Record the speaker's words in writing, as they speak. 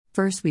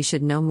First, we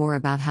should know more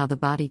about how the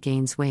body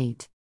gains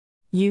weight.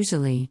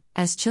 Usually,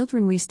 as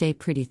children, we stay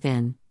pretty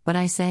thin, but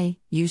I say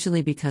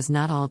usually because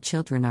not all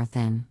children are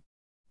thin.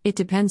 It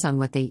depends on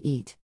what they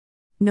eat.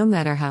 No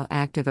matter how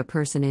active a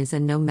person is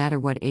and no matter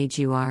what age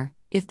you are,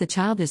 if the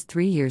child is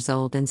 3 years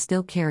old and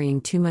still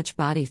carrying too much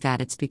body fat,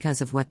 it's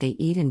because of what they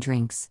eat and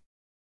drinks.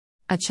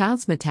 A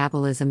child's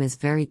metabolism is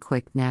very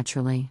quick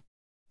naturally.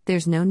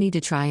 There's no need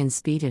to try and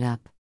speed it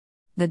up.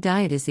 The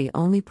diet is the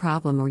only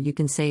problem, or you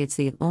can say it's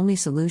the only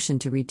solution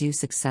to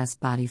reduce excess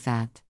body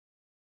fat.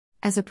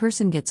 As a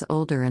person gets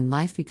older and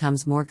life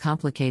becomes more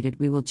complicated,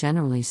 we will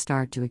generally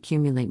start to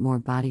accumulate more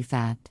body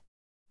fat.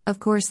 Of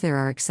course, there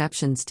are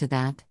exceptions to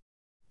that.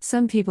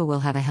 Some people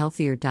will have a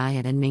healthier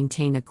diet and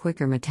maintain a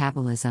quicker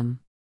metabolism.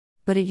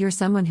 But if you're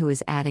someone who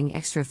is adding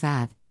extra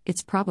fat,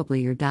 it's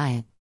probably your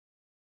diet.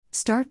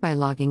 Start by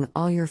logging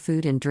all your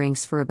food and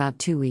drinks for about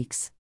 2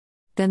 weeks.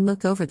 Then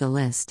look over the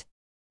list.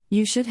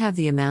 You should have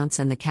the amounts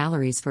and the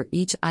calories for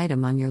each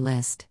item on your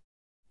list.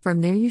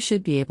 From there, you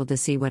should be able to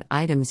see what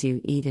items you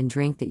eat and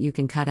drink that you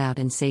can cut out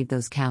and save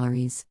those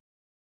calories.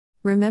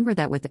 Remember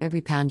that with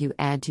every pound you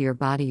add to your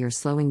body, you're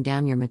slowing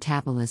down your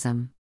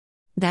metabolism.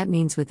 That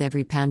means with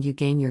every pound you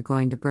gain, you're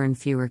going to burn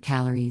fewer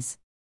calories.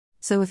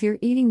 So if you're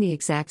eating the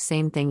exact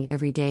same thing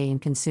every day and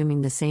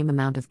consuming the same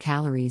amount of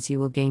calories, you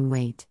will gain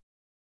weight.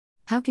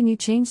 How can you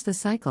change the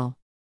cycle?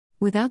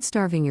 Without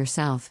starving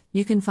yourself,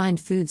 you can find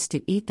foods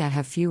to eat that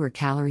have fewer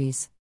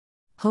calories.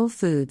 Whole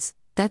foods,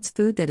 that's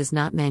food that is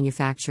not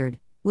manufactured,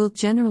 will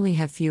generally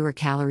have fewer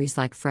calories,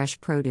 like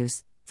fresh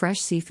produce, fresh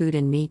seafood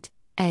and meat,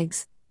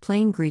 eggs,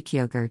 plain Greek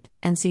yogurt,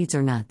 and seeds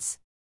or nuts.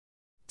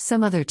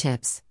 Some other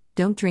tips: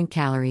 don't drink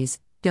calories,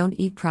 don't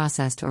eat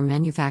processed or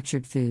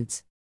manufactured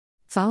foods.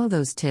 Follow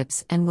those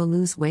tips and will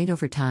lose weight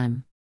over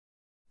time.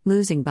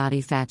 Losing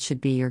body fat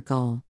should be your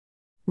goal.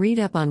 Read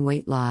up on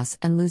weight loss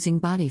and losing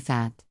body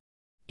fat.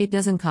 It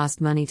doesn't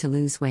cost money to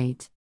lose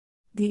weight.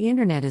 The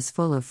internet is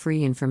full of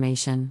free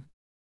information.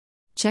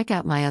 Check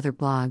out my other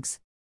blogs.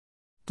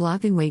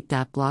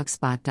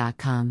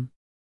 bloggingweight.blogspot.com.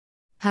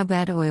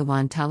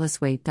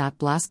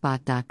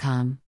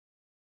 howbadoiwantalasweight.blogspot.com.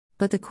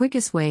 But the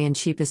quickest way and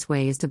cheapest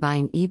way is to buy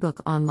an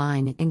ebook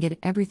online and get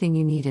everything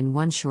you need in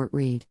one short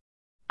read.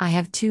 I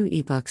have 2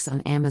 ebooks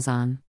on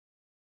Amazon.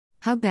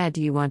 How bad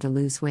do you want to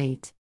lose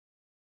weight?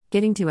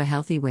 Getting to a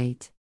healthy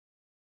weight.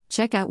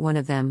 Check out one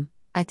of them.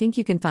 I think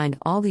you can find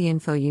all the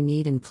info you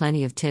need and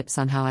plenty of tips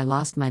on how I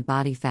lost my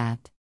body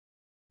fat.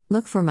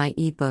 Look for my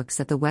ebooks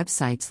at the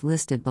websites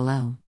listed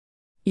below.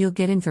 You'll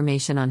get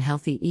information on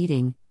healthy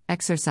eating,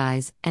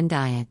 exercise, and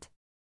diet.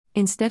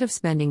 Instead of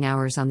spending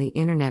hours on the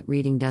internet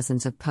reading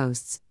dozens of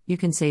posts, you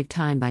can save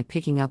time by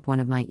picking up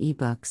one of my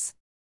ebooks.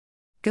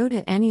 Go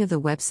to any of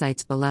the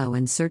websites below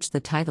and search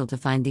the title to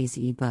find these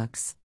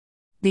ebooks.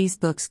 These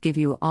books give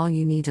you all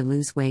you need to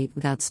lose weight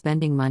without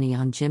spending money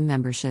on gym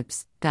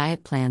memberships,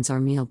 diet plans, or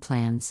meal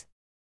plans.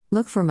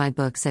 Look for my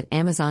books at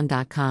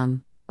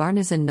Amazon.com,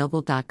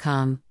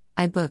 BarnesandNoble.com,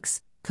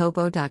 iBooks,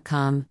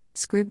 Kobo.com,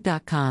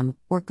 Scribd.com,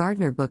 or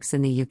Gardner Books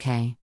in the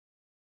UK.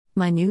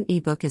 My new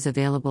ebook is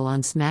available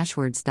on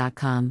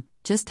Smashwords.com.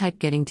 Just type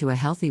 "Getting to a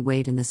Healthy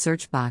Weight" in the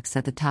search box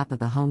at the top of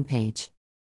the homepage.